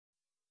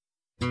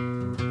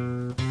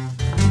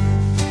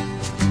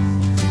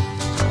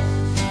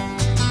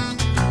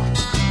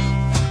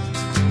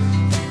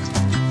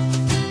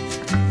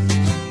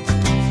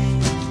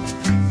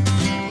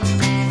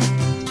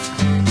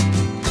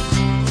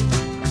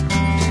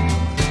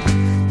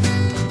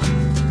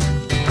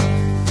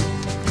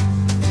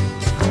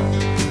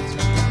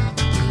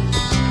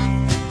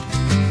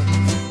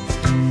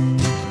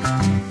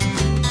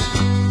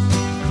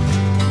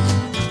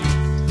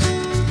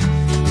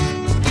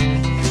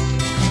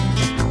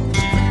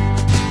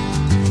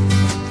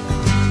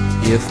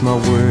if my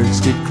words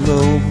did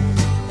glow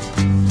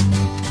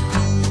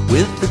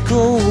with the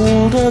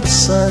gold of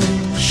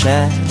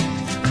sunshine,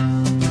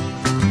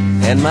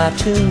 and my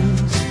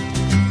tunes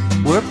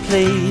were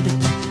played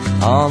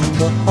on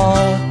the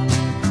harp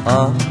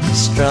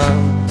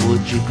unstrung,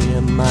 would you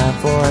hear my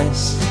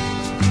voice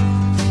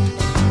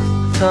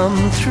come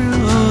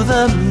through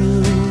the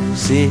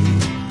music?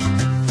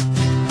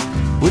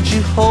 Would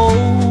you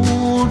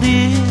hold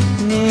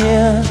it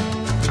near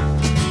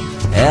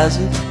as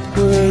it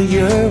were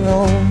your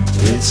own?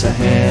 It's a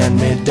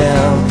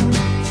hand-me-down.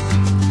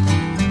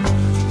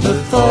 The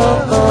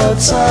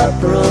thoughts are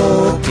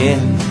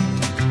broken,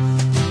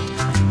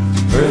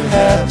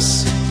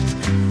 perhaps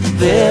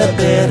they're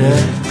better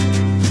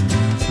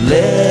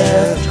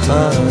left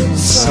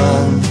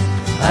unsung.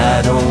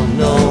 I don't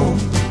know,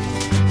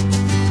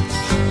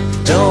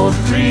 don't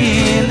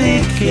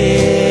really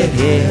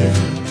care.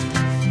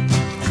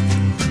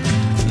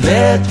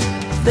 Let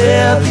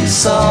there be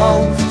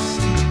songs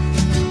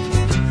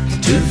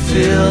to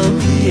fill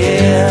the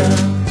air.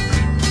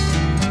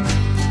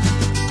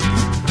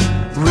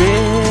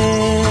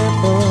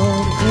 Ripple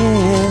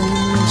in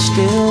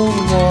still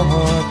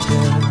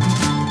water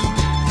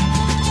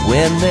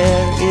when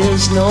there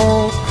is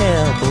no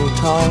pebble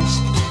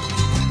tossed,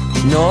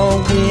 nor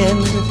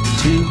wind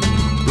to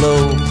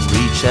blow.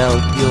 Reach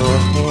out your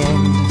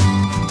hand.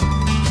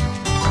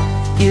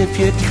 If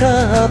your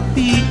cup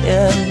be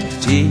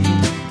empty,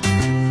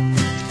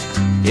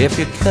 if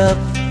your cup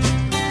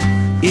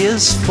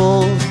is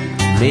full,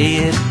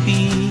 may it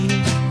be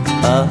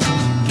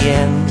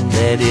again,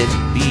 let it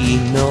be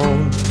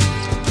known.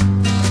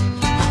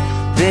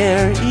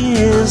 There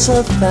is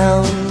a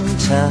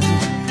fountain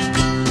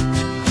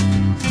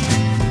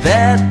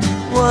that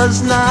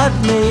was not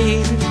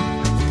made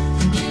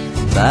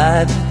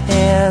by the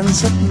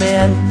hands of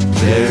men.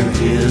 There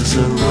is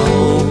a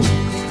road,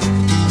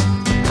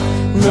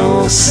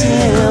 no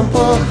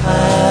simple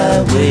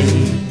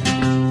highway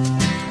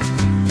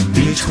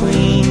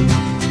between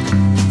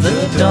the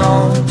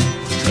dawn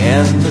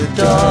and the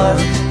dark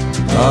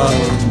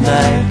of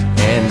night.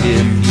 And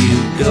if you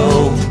go,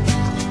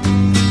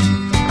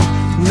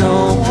 no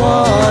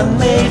one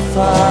may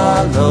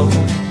follow.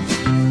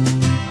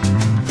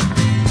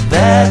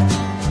 That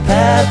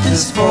path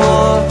is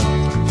for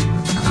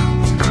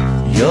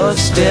your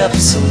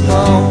steps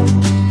alone.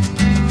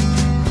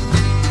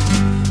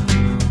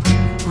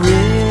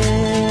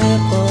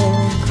 Ripple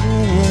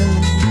in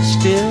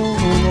still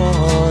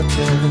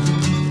water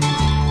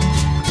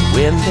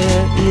when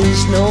there is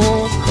no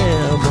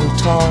pebble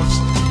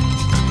tossed,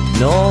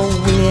 no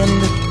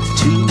wind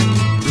to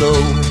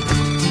blow.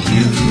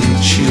 You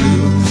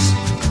choose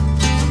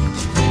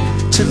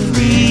to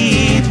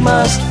lead,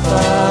 must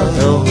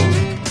follow.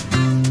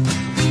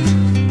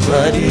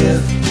 But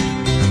if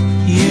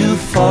you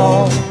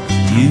fall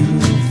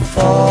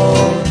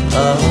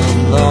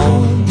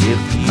alone.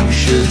 If you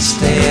should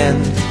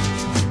stand,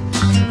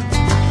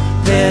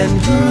 then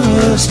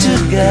who's to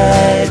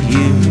guide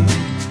you?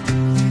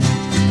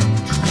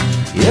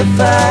 If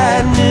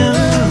I knew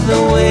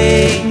the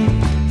way,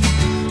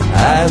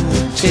 I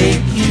would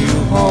take you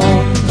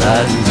home.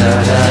 Da da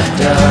da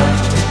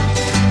da.